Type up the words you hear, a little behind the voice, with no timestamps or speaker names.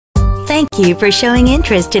Thank you for showing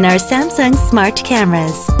interest in our Samsung smart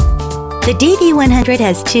cameras. The DV100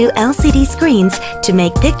 has two LCD screens to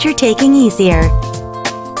make picture taking easier.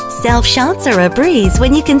 Self shots are a breeze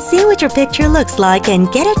when you can see what your picture looks like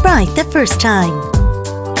and get it right the first time.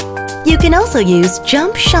 You can also use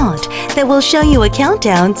Jump Shot that will show you a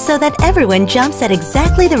countdown so that everyone jumps at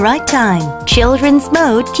exactly the right time. Children's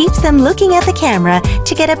Mode keeps them looking at the camera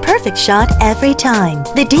to get a perfect shot every time.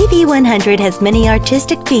 The DV100 has many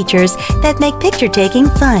artistic features that make picture taking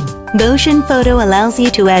fun. Motion Photo allows you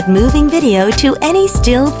to add moving video to any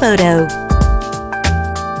still photo.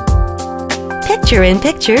 Picture in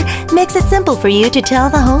Picture makes it simple for you to tell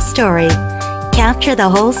the whole story. Capture the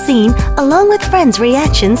whole scene along with friends'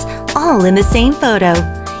 reactions all in the same photo.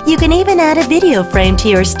 You can even add a video frame to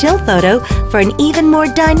your still photo for an even more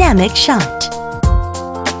dynamic shot.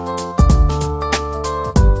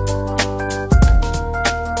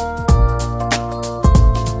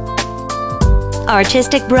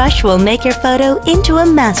 Artistic Brush will make your photo into a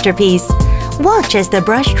masterpiece. Watch as the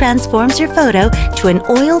brush transforms your photo to an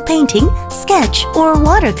oil painting, sketch, or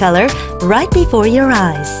watercolor right before your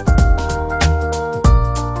eyes.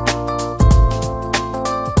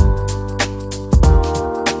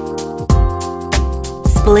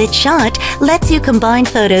 Split Shot lets you combine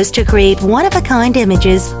photos to create one-of-a-kind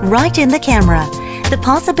images right in the camera. The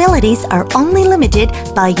possibilities are only limited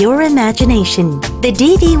by your imagination. The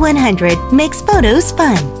DV100 makes photos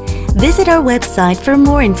fun. Visit our website for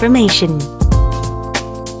more information.